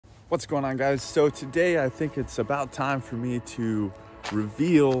What's going on, guys? So today I think it's about time for me to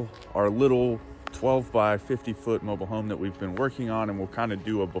reveal our little 12 by 50 foot mobile home that we've been working on, and we'll kind of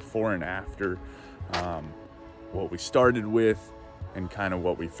do a before and after, what we started with and kind of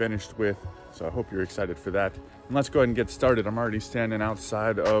what we finished with. So I hope you're excited for that. And let's go ahead and get started. I'm already standing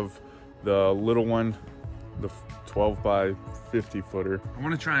outside of the little one, the 12 by 50 footer. I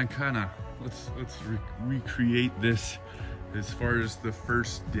want to try and kind of let's recreate this as far as the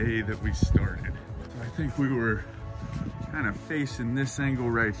first day that we started. So I think we were kind of facing this angle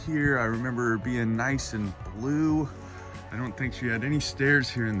right here. I remember her being nice and blue. I don't think she had any stairs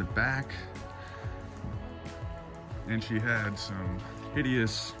here in the back. And she had some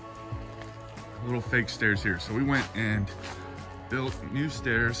hideous little fake stairs here. So we went and built new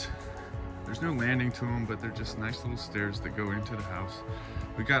stairs. There's no landing to them, but they're just nice little stairs that go into the house.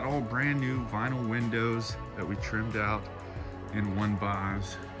 We got all brand new vinyl windows that we trimmed out in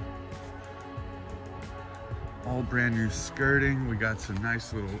 1-bys. All brand new skirting. We got some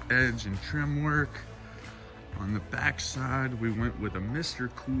nice little edge and trim work. On the back side, we went with a Mr.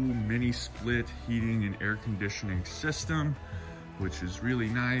 Cool mini split heating and air conditioning system, which is really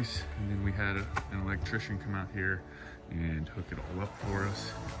nice. And then we had an electrician come out here and hook it all up for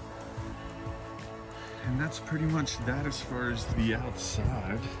us. And that's pretty much that as far as the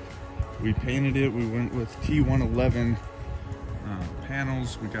outside. We painted it. We went with T111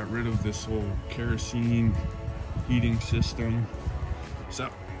 panels. We got rid of this whole kerosene heating system. So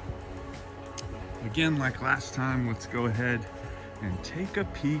again, like last time, let's go ahead and take a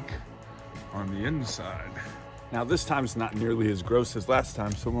peek on the inside. Now this time's not nearly as gross as last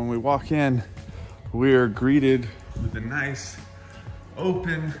time. So when we walk in, we are greeted with a nice,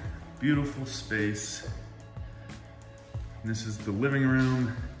 open, beautiful space. And this is the living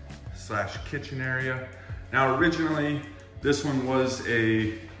room / kitchen area. Now originally, this one was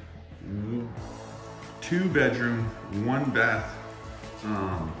a 2-bedroom, 1-bath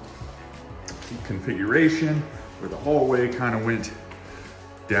configuration where the hallway kind of went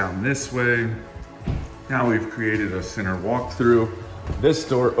down this way. Now we've created a center walk-through. This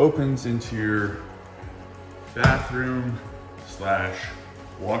door opens into your bathroom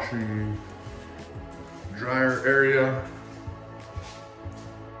 / washing dryer area.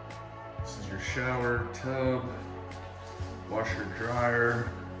 This is your shower tub, washer dryer,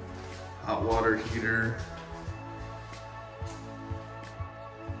 hot water heater.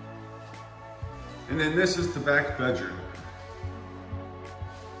 And then this is the back bedroom.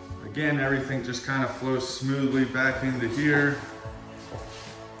 Again, everything just kind of flows smoothly back into here.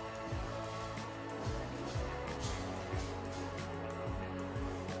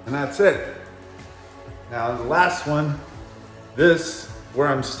 And that's it. Now the last one, this, where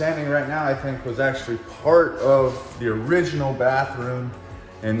I'm standing right now, I think was actually part of the original bathroom.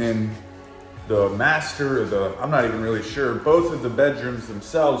 And then the master, or I'm not even really sure, both of the bedrooms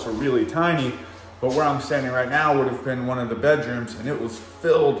themselves are really tiny, but where I'm standing right now would have been one of the bedrooms, and it was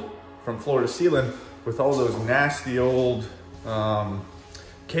filled from floor to ceiling with all those nasty old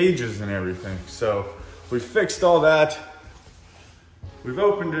cages and everything. So we fixed all that. We've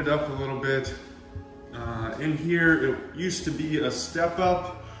opened it up a little bit. In here, it used to be a step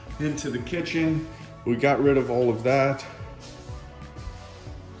up into the kitchen. We got rid of all of that.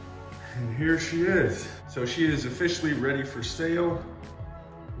 And here she is. So she is officially ready for sale.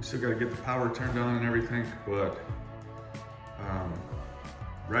 We still gotta get the power turned on and everything, but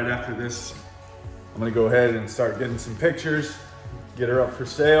right after this, I'm gonna go ahead and start getting some pictures, get her up for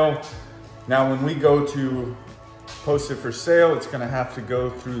sale. Now, when we go to post it for sale, it's gonna have to go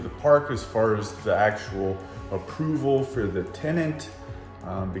through the park as far as the actual approval for the tenant,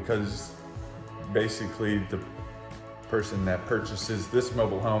 because basically the person that purchases this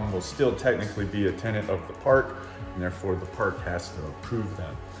mobile home will still technically be a tenant of the park, and therefore the park has to approve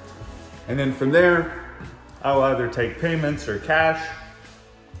them. And then from there, I'll either take payments or cash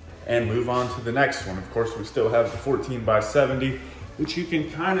and move on to the next one. Of course, we still have the 14 by 70, which you can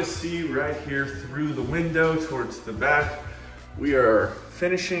kind of see right here through the window towards the back. We are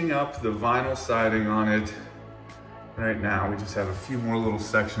finishing up the vinyl siding on it right now. We just have a few more little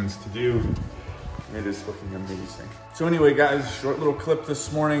sections to do. It is looking amazing. So anyway, guys, short little clip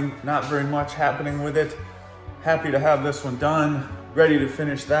this morning. Not very much happening with it. Happy to have this one done. Ready to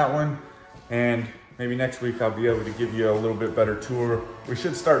finish that one. And maybe next week I'll be able to give you a little bit better tour. We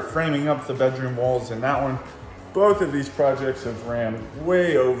should start framing up the bedroom walls in that one. Both of these projects have ran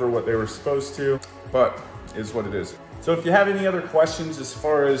way over what they were supposed to, but is what it is. So if you have any other questions as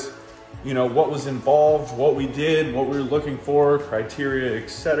far as, you know, what was involved, what we did, what we were looking for, criteria,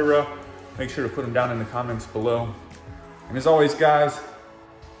 etc., make sure to put them down in the comments below. And as always, guys,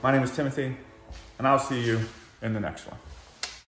 My name is Timothy, and I'll see you in the next one.